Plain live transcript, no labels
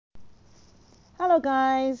Hello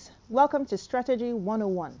guys, welcome to Strategy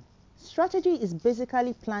 101. Strategy is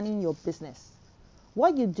basically planning your business.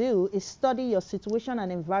 What you do is study your situation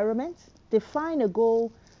and environment, define a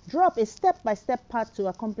goal, draw up a step-by-step path to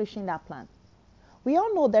accomplishing that plan. We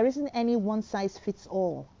all know there isn't any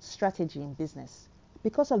one-size-fits-all strategy in business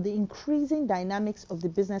because of the increasing dynamics of the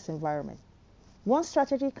business environment. One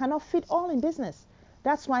strategy cannot fit all in business.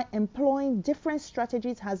 That's why employing different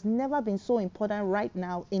strategies has never been so important right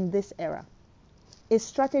now in this era. A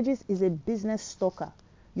strategist is a business stalker.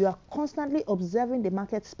 You are constantly observing the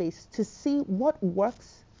market space to see what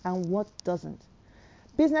works and what doesn't.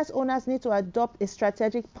 Business owners need to adopt a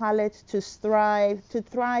strategic palette to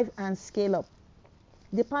thrive and scale up.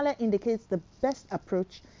 The palette indicates the best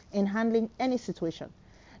approach in handling any situation.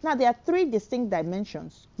 Now, there are three distinct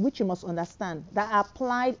dimensions which you must understand that are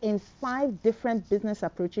applied in 5 different business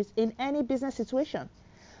approaches in any business situation,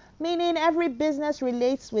 meaning every business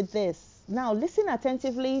relates with this. Now, listen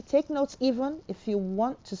attentively, take notes even if you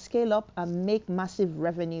want to scale up and make massive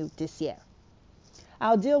revenue this year.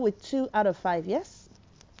 I'll deal with 2 out of 5, yes?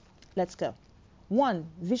 Let's go. 1,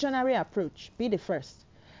 visionary approach. Be the first.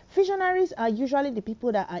 Visionaries are usually the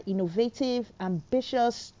people that are innovative,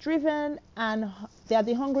 ambitious, driven, and they are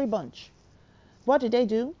the hungry bunch. What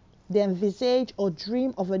do? They envisage or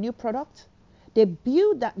dream of a new product. They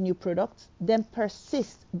build that new product, then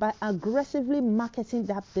persist by aggressively marketing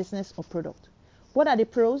that business or product. What are the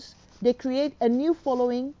pros? They create a new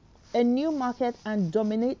following, a new market, and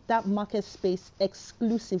dominate that market space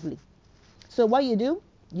exclusively. So what you do?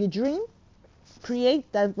 You dream, create,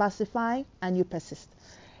 diversify, and you persist.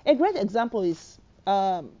 A great example is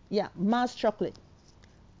Mars Chocolate.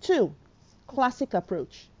 2, classic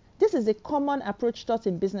approach. This is a common approach taught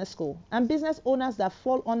in business school, and business owners that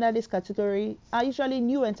fall under this category are usually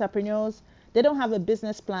new entrepreneurs. They don't have a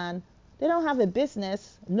business plan. They don't have a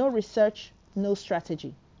business, no research, no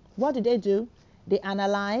strategy. What do? They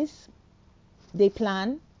analyze, they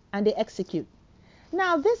plan, and they execute.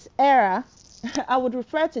 Now, this era, I would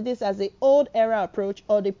refer to this as the old era approach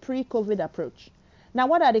or the pre-COVID approach. Now,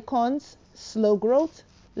 what are the cons? Slow growth,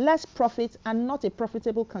 less profit, and not a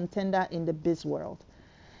profitable contender in the biz world.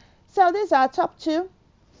 So these are our top 2,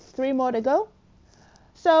 3 more to go.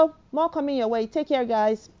 So more coming your way. Take care,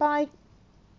 guys. Bye.